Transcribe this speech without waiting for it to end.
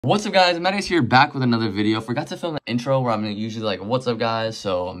What's up guys, Mattie's here back with another video. Forgot to film an intro where I'm usually like, what's up guys?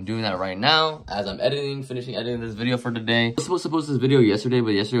 So I'm doing that right now as I'm finishing editing this video for today. I was supposed to post this video yesterday,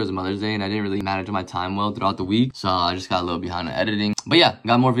 but yesterday was Mother's Day and I didn't really manage my time well throughout the week. So I just got a little behind on editing. But yeah,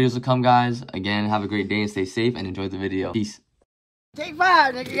 got more videos to come guys. Again, have a great day and stay safe and enjoy the video. Peace. Take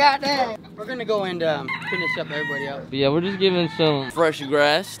 5, nigga, goddamn. We're gonna go and finish up everybody else. But yeah, we're just giving some fresh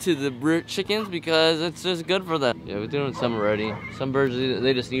grass to the chickens because it's just good for them. Yeah, we're doing some already. Some birds,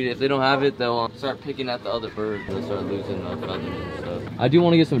 they just need it. If they don't have it, they'll start picking at the other birds and start losing feathers and stuff. I do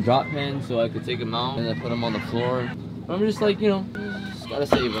want to get some drop pens so I could take them out and then put them on the floor. But I'm just like, you know, just gotta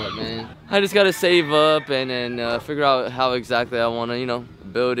save up, man. I just gotta save up and then figure out how exactly I want to, you know,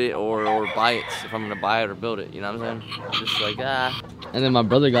 build it or buy it, if I'm gonna buy it or build it, you know what I'm saying? Just like And then my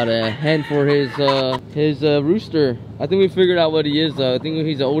brother got a hen for his rooster. I think we figured out what he is though. I think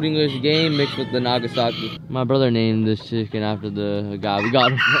he's an Old English game mixed with the Nagasaki. My brother named this chicken after the guy we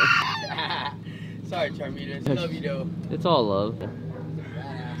got him from. Sorry, Charmitas. Love you though. It's all love.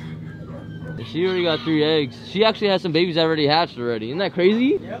 She already got 3 eggs. She actually has some babies already hatched already. Isn't that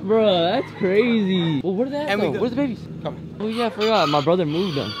crazy? Yep. Bruh, that's crazy. Well, where did that go? Where's the babies? Come. Oh yeah, I forgot. My brother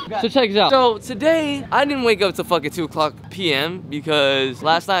moved them. So check this out. So today, I didn't wake up till fucking 2 o'clock p.m. because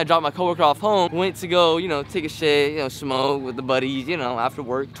last night I dropped my coworker off home. Went to go, you know, take a shit, you know, smoke with the buddies, you know, after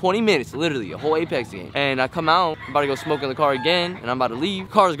work. 20 minutes, literally, a whole Apex game. And I come out, I'm about to go smoke in the car again, and I'm about to leave.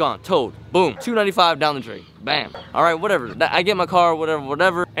 Car's gone, towed. Boom, $2.95 down the drain. Bam. All right, whatever. I get my car,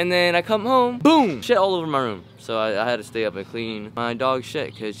 whatever. And then I come home, boom, shit all over my room. So I had to stay up and clean my dog's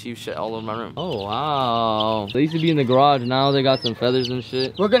shit because she shit all over my room. Oh, wow. They used to be in the garage. Now they got some feathers and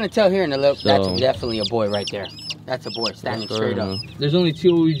shit. We're going to tell here in a little. So, that's definitely a boy right there. That's a boy standing straight up. There's only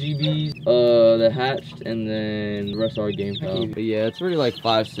 2 OEGBs that hatched, and then the rest are game fowl. But yeah, it's really like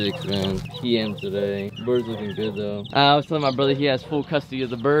 5-6, man. PM today. Birds looking good though. I was telling my brother he has full custody of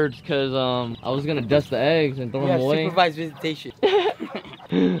the birds because I was gonna dust the eggs and throw them away. Supervised visitation.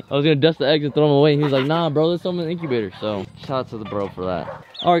 I was gonna dust the eggs and throw them away. He was like, nah, bro, let's throw them in the incubator. So shout out to the bro for that.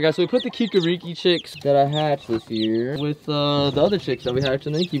 All right, guys. So we put the Kikariki chicks that I hatched this year with the other chicks that we hatched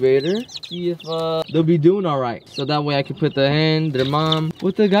in the incubator. See if they'll be doing all right. So that way I can put the hen, their mom,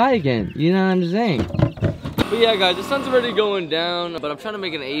 with the guy again. You know what I'm saying? But yeah, guys, the sun's already going down, but I'm trying to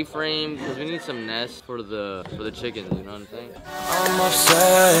make an A-frame because we need some nests for the chickens. You know what I'm saying? I'm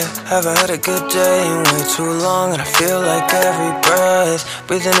upset, haven't had a good day in way too long, and I feel like every breath,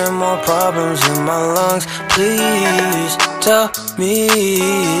 breathing in more problems in my lungs. Please tell me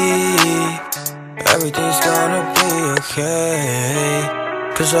everything's gonna be okay,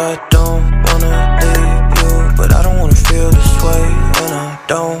 'cause I don't wanna leave you, but I don't wanna feel this way, and I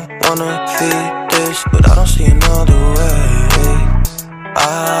don't wanna feed this, but I don't see another way. I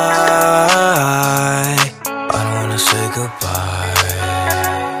don't wanna say goodbye.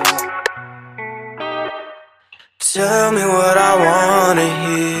 Tell me what I wanna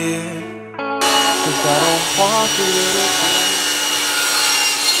hear, 'cause I don't want to.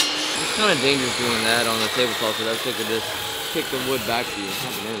 It's kind of dangerous doing that on the tablecloth, so that chick could just kick the wood back to you.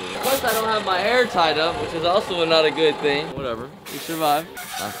 Plus, I don't have my hair tied up, which is also not a good thing. Whatever, we survived.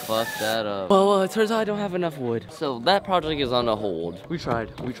 I fucked that up. Well, it turns out I don't have enough wood, so that project is on the hold. We tried.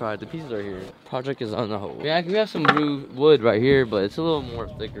 The pieces are here. Project is on the hold. Yeah, we have some blue wood right here, but it's a little more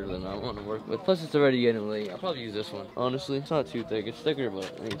thicker than I want to work with. Plus, it's already getting late. I'll probably use this one. Honestly, it's not too thick. It's thicker, but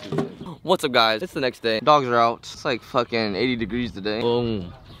it ain't too thick. What's up, guys? It's the next day. Dogs are out. It's like fucking 80 degrees today.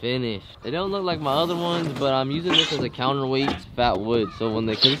 Boom. Finished. They don't look like my other ones, but I'm using this as a counterweight fat wood. So when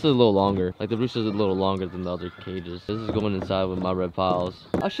cause this is a little longer, like the rooster's a little longer than the other cages. This is going inside with my red piles.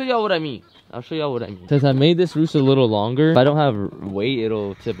 I'll show y'all what I mean. Since I made this rooster a little longer, if I don't have weight,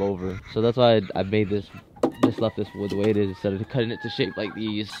 it'll tip over. So that's why I made this. Just left this wood the way it is instead of cutting it to shape like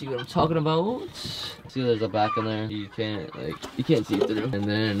these. See what I'm talking about? See, there's a back in there. You can't see through. And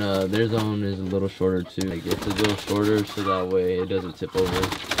then their zone is a little shorter too. Like it's a little shorter so that way it doesn't tip over.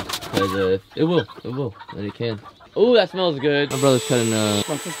 Because it will, and it can. Oh, that smells good. My brother's cutting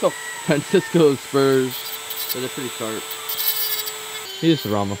Francisco spurs, so they're pretty sharp. Here's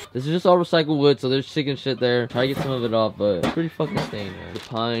Serrama. This is just all recycled wood, so there's chicken shit there. Try to get some of it off, but it's pretty fucking stained, man. The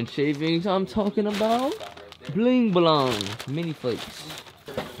pine shavings I'm talking about. Bling blong. Mini flakes.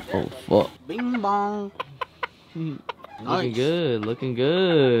 Oh, fuck. Bing bong. Looking good, looking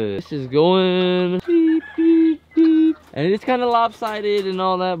good. This is going beep, beep, beep. And it's kind of lopsided and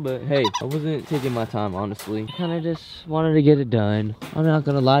all that, but hey, I wasn't taking my time, honestly. I kind of just wanted to get it done. I'm not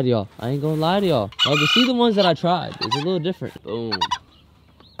gonna lie to y'all. I ain't gonna lie to y'all. Well, to see the ones that I tried, it's a little different. Boom.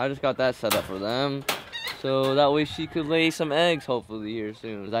 I just got that set up for them. so that way she could lay some eggs hopefully here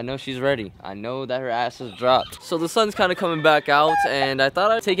soon. 'Cause I know she's ready. I know that her ass has dropped. So the sun's kind of coming back out, and I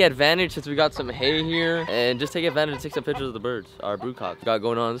thought I'd take advantage since we got some hay here and just take advantage and take some pictures of the birds. Our broodcock got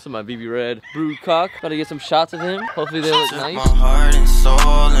going on. This is my BB Red broodcock. Gotta get some shots of him. Hopefully they look nice. My heart and soul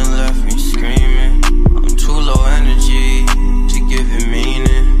and left me screaming. I'm too low energy to give it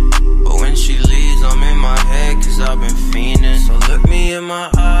meaning. But when she leaves, I'm in my head cause I've been fiending. So look me in my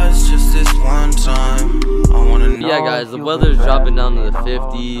eyes just this one time. I wanna know. Yeah guys, the weather's dropping down to the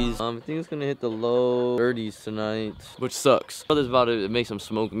 50s. I think it's gonna hit the low 30s tonight, which sucks. Weather's about to make some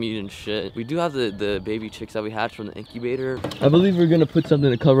smoked meat and shit. We do have the baby chicks that we hatched from the incubator. I believe we're gonna put something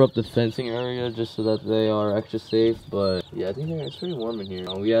to cover up the fencing area just so that they are extra safe. But yeah, I think it's pretty warm in here.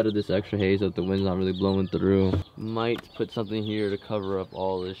 We added this extra hay so that the wind's not really blowing through. Might put something here to cover up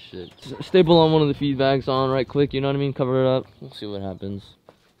all this shit. Staple on one of the feed bags on right quick, you know what I mean? Cover it up. We'll see what happens.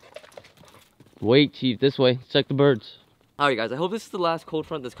 Wait, Chief, this way. Check the birds. Alright guys, I hope this is the last cold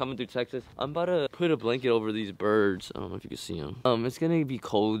front that's coming through Texas. I'm about to put a blanket over these birds. I don't know if you can see them. It's gonna be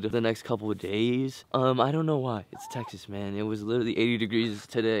cold the next couple of days. I don't know why. It's Texas, man. It was literally 80 degrees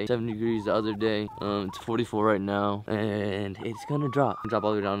today, 70 degrees the other day. It's 44 right now, and it's gonna drop all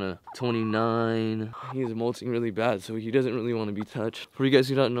the way down to 29. He's molting really bad, so he doesn't really want to be touched. For you guys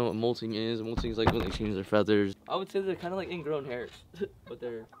who don't know what molting is like when they change their feathers. I would say they're kind of like ingrown hairs, but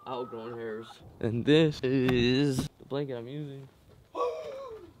they're outgrown hairs. And this is the blanket I'm using.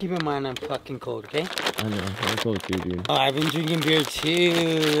 Keep in mind I'm fucking cold, okay? I know, I'm cold too, dude. Oh, I've been drinking beer too.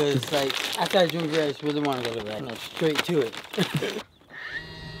 It's like, after I drink beer, I just really want to go to bed. No, straight to it.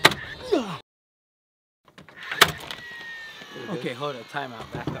 Okay, hold on, time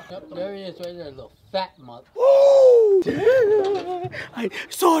out, back up. Yep, there he is right there, little fat mother. I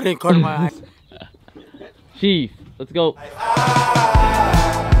saw it in the corner of my eye. Chief, let's go.